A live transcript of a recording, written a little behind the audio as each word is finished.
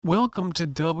Welcome to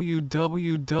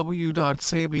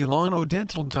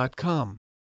www.sabilanodental.com.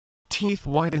 Teeth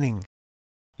whitening.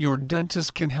 Your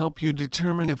dentist can help you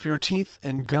determine if your teeth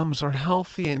and gums are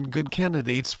healthy and good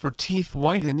candidates for teeth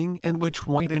whitening and which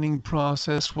whitening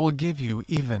process will give you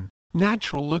even,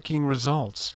 natural-looking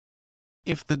results.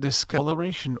 If the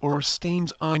discoloration or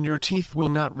stains on your teeth will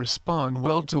not respond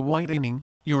well to whitening,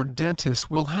 your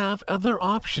dentist will have other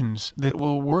options that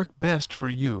will work best for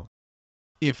you.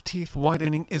 If teeth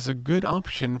whitening is a good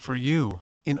option for you,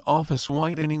 in-office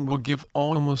whitening will give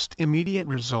almost immediate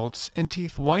results, and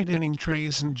teeth whitening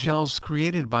trays and gels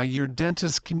created by your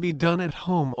dentist can be done at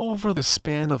home over the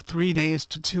span of 3 days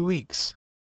to 2 weeks.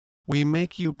 We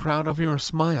make you proud of your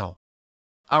smile.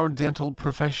 Our dental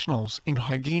professionals and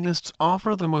hygienists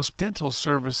offer the most dental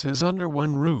services under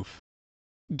one roof.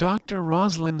 Dr.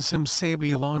 Rosalind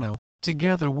Sabilano,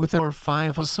 together with our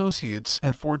 5 associates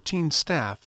and 14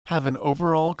 staff, have an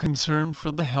overall concern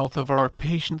for the health of our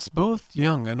patients, both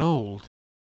young and old.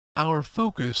 Our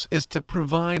focus is to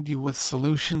provide you with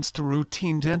solutions to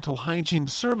routine dental hygiene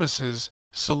services,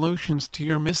 solutions to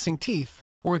your missing teeth,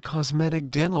 or cosmetic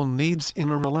dental needs in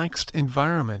a relaxed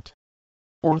environment.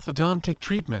 Orthodontic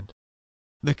treatment.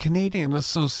 The Canadian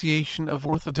Association of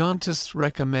Orthodontists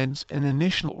recommends an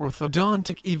initial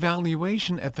orthodontic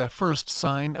evaluation at the first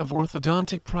sign of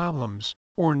orthodontic problems,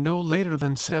 or no later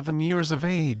than 7 years of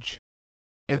age.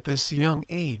 At this young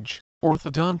age,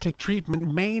 orthodontic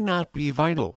treatment may not be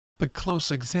vital, but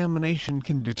close examination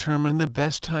can determine the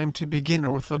best time to begin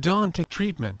orthodontic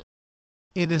treatment.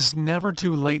 It is never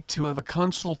too late to have a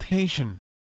consultation.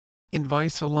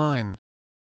 Invisalign.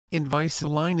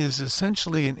 Invisalign is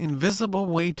essentially an invisible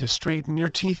way to straighten your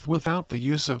teeth without the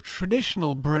use of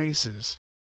traditional braces.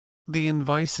 The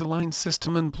Invisalign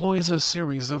system employs a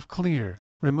series of clear,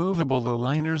 removable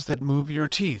aligners that move your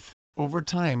teeth, over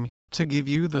time, to give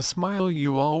you the smile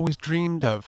you always dreamed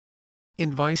of.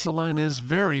 Invisalign is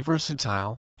very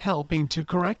versatile, helping to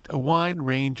correct a wide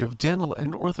range of dental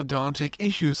and orthodontic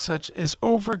issues such as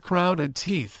overcrowded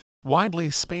teeth,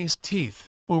 widely spaced teeth,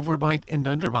 overbite and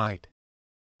underbite.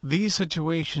 These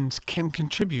situations can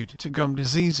contribute to gum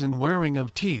disease and wearing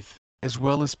of teeth, as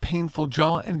well as painful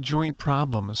jaw and joint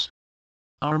problems.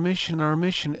 Our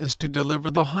mission is to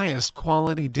deliver the highest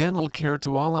quality dental care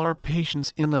to all our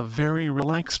patients in a very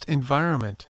relaxed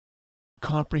environment.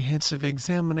 Comprehensive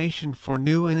examination for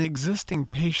new and existing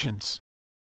patients.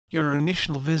 Your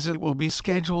initial visit will be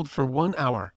scheduled for 1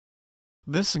 hour.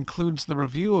 This includes the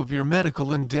review of your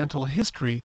medical and dental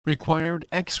history, required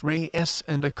X-rays,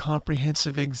 and a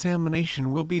comprehensive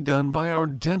examination will be done by our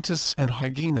dentists and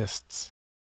hygienists.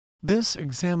 This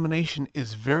examination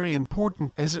is very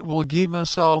important as it will give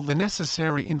us all the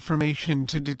necessary information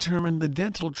to determine the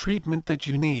dental treatment that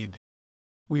you need.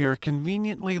 We are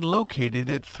conveniently located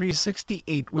at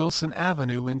 368 Wilson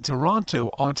Avenue in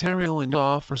Toronto, Ontario, and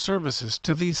offer services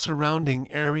to the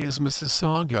surrounding areas: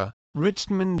 Mississauga,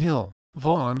 Richmond Hill,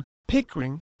 Vaughan,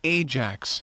 Pickering,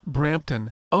 Ajax, Brampton,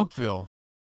 Oakville.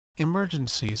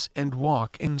 Emergencies and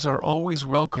walk-ins are always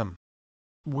welcome.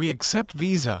 We accept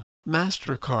Visa,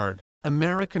 MasterCard,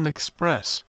 American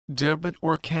Express, debit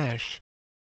or cash.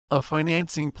 A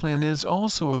financing plan is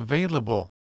also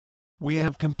available. We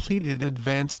have completed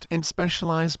advanced and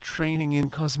specialized training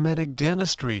in cosmetic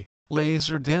dentistry,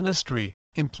 laser dentistry,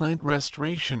 implant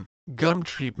restoration, gum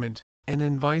treatment, and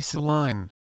Invisalign.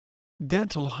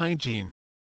 Dental hygiene.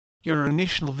 Your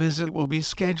initial visit will be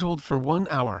scheduled for 1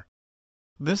 hour.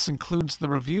 This includes the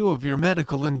review of your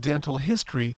medical and dental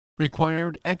history,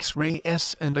 required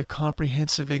X-rays, and a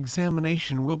comprehensive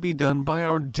examination will be done by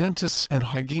our dentists and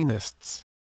hygienists.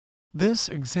 This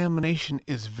examination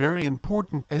is very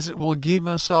important as it will give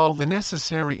us all the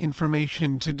necessary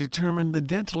information to determine the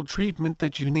dental treatment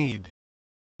that you need.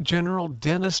 General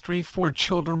dentistry for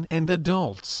children and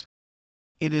adults.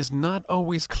 It is not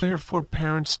always clear for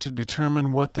parents to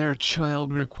determine what their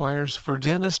child requires for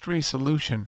dentistry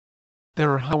solution.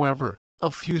 There are, however, a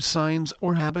few signs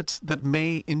or habits that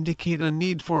may indicate a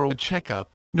need for a checkup,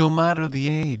 no matter the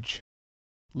age.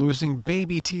 Losing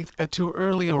baby teeth at too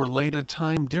early or late a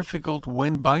time, difficult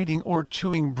when biting or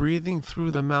chewing, breathing through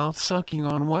the mouth, sucking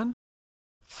on one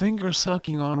finger,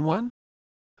 sucking on one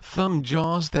thumb,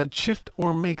 jaws that shift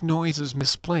or make noises,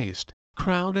 misplaced,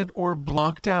 crowded or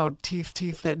blocked out teeth,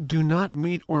 teeth that do not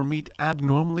meet or meet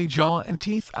abnormally, jaw and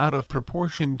teeth out of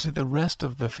proportion to the rest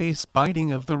of the face, biting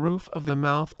of the roof of the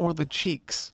mouth or the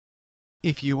cheeks.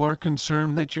 If you are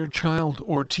concerned that your child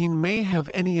or teen may have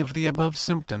any of the above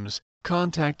symptoms,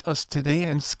 contact us today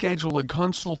and schedule a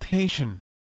consultation.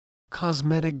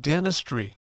 Cosmetic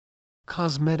dentistry.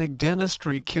 Cosmetic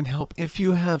dentistry can help if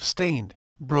you have stained,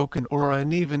 broken or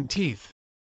uneven teeth.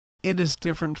 It is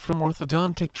different from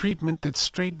orthodontic treatment that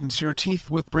straightens your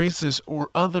teeth with braces or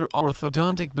other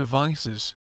orthodontic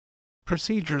devices.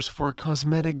 Procedures for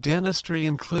cosmetic dentistry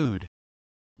include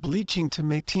bleaching to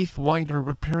make teeth whiter,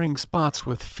 repairing spots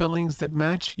with fillings that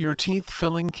match your teeth,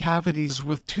 filling cavities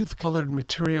with tooth-colored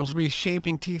materials,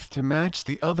 reshaping teeth to match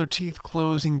the other teeth,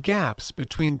 closing gaps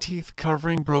between teeth,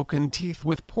 covering broken teeth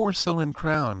with porcelain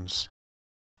crowns.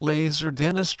 Laser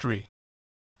dentistry.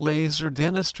 Laser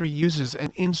dentistry uses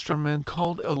an instrument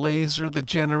called a laser that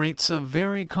generates a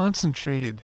very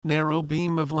concentrated, narrow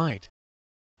beam of light.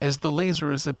 As the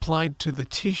laser is applied to the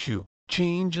tissue,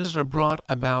 changes are brought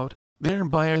about,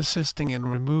 thereby assisting in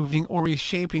removing or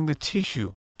reshaping the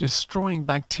tissue, destroying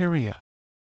bacteria.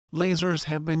 Lasers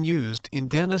have been used in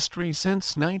dentistry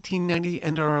since 1990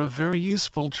 and are a very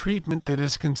useful treatment that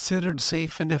is considered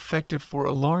safe and effective for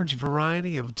a large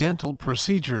variety of dental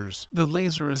procedures. The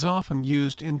laser is often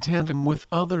used in tandem with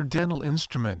other dental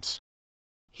instruments.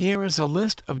 Here is a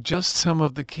list of just some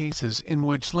of the cases in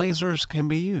which lasers can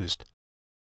be used.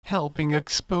 Helping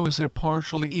expose a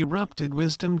partially erupted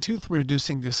wisdom tooth,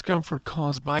 reducing discomfort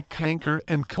caused by canker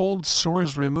and cold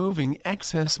sores, removing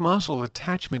excess muscle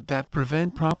attachment that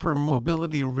prevent proper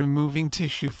mobility, removing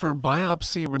tissue for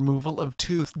biopsy, removal of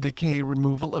tooth decay,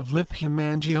 removal of lip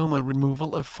hemangioma,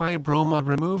 removal of fibroma,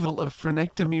 removal of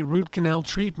frenectomy, root canal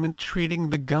treatment,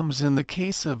 treating the gums in the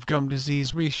case of gum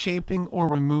disease, reshaping or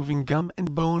removing gum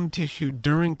and bone tissue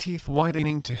during teeth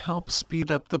whitening to help speed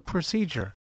up the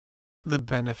procedure. The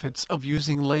benefits of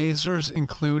using lasers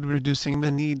include reducing the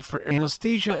need for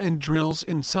anesthesia and drills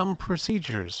in some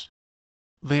procedures.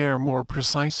 They are more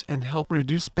precise and help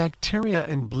reduce bacteria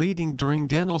and bleeding during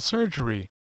dental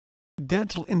surgery.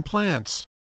 Dental implants.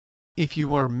 If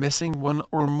you are missing one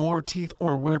or more teeth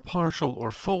or wear partial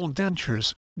or full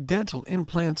dentures, dental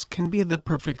implants can be the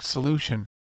perfect solution.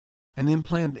 An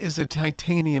implant is a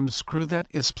titanium screw that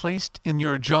is placed in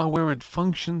your jaw where it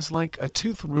functions like a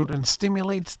tooth root and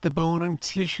stimulates the bone and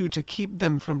tissue to keep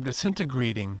them from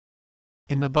disintegrating.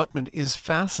 An abutment is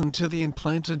fastened to the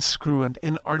implanted screw and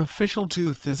an artificial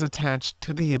tooth is attached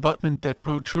to the abutment that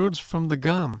protrudes from the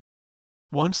gum.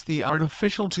 Once the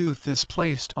artificial tooth is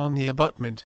placed on the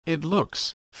abutment, it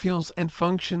looks, feels and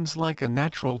functions like a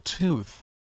natural tooth.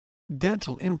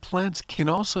 Dental implants can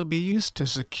also be used to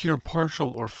secure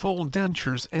partial or full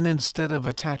dentures, and instead of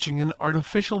attaching an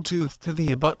artificial tooth to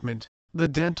the abutment, the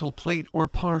dental plate or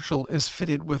partial is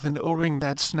fitted with an O-ring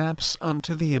that snaps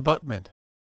onto the abutment.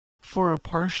 For a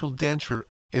partial denture,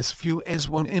 as few as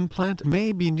one implant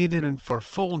may be needed, and for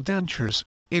full dentures,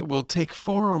 it will take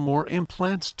 4 or more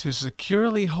implants to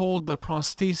securely hold the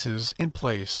prosthesis in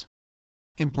place.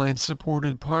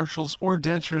 Implant-supported partials or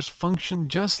dentures function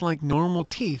just like normal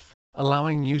teeth,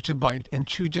 allowing you to bite and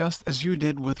chew just as you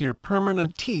did with your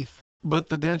permanent teeth, but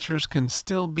the dentures can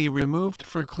still be removed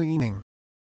for cleaning.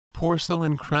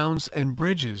 Porcelain crowns and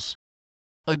bridges.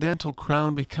 A dental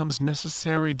crown becomes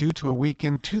necessary due to a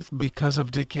weakened tooth because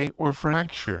of decay or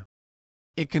fracture.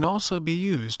 It can also be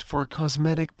used for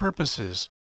cosmetic purposes.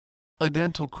 A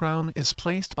dental crown is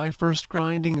placed by first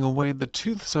grinding away the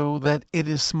tooth so that it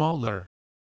is smaller.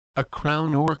 A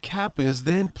crown or cap is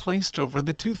then placed over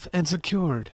the tooth and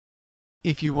secured.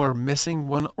 If you are missing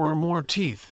one or more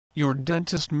teeth, your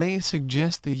dentist may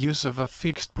suggest the use of a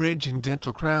fixed bridge in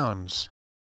dental crowns.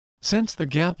 Since the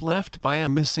gap left by a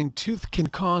missing tooth can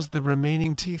cause the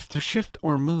remaining teeth to shift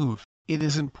or move, it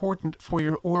is important for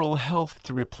your oral health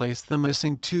to replace the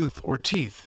missing tooth or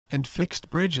teeth, and fixed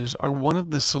bridges are one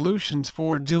of the solutions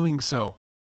for doing so.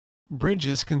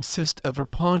 Bridges consist of a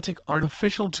pontic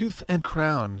artificial tooth and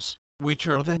crowns, which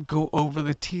are then go over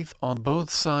the teeth on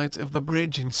both sides of the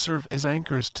bridge and serve as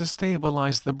anchors to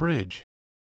stabilize the bridge.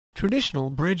 Traditional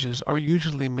bridges are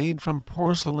usually made from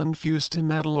porcelain fused to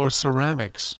metal or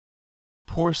ceramics.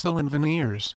 Porcelain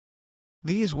veneers.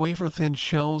 These wafer-thin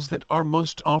shells that are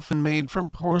most often made from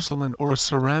porcelain or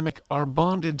ceramic are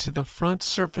bonded to the front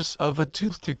surface of a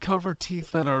tooth to cover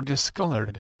teeth that are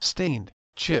discolored, stained,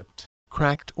 chipped,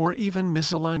 cracked or even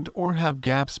misaligned or have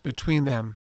gaps between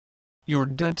them. Your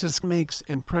dentist makes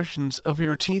impressions of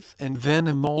your teeth and then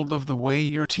a mold of the way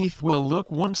your teeth will look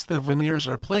once the veneers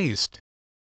are placed.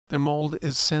 The mold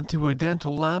is sent to a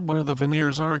dental lab where the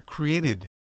veneers are created.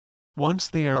 Once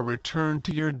they are returned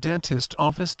to your dentist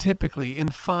office, typically in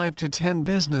 5 to 10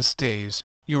 business days,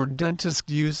 your dentist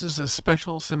uses a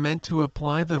special cement to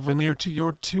apply the veneer to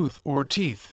your tooth or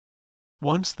teeth.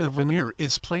 Once the veneer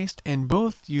is placed and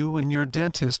both you and your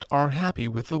dentist are happy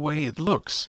with the way it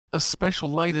looks, a special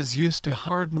light is used to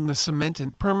harden the cement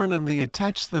and permanently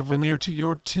attach the veneer to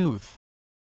your tooth.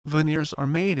 Veneers are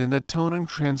made in a tone and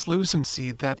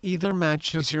translucency that either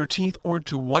matches your teeth or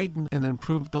to whiten and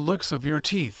improve the looks of your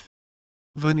teeth.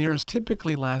 Veneers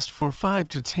typically last for 5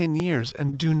 to 10 years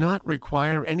and do not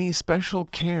require any special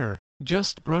care,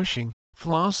 just brushing,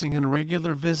 flossing and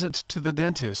regular visits to the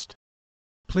dentist.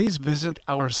 Please visit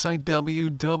our site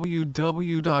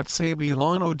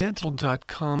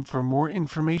www.sabilanodental.com for more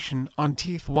information on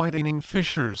teeth whitening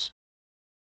fixtures.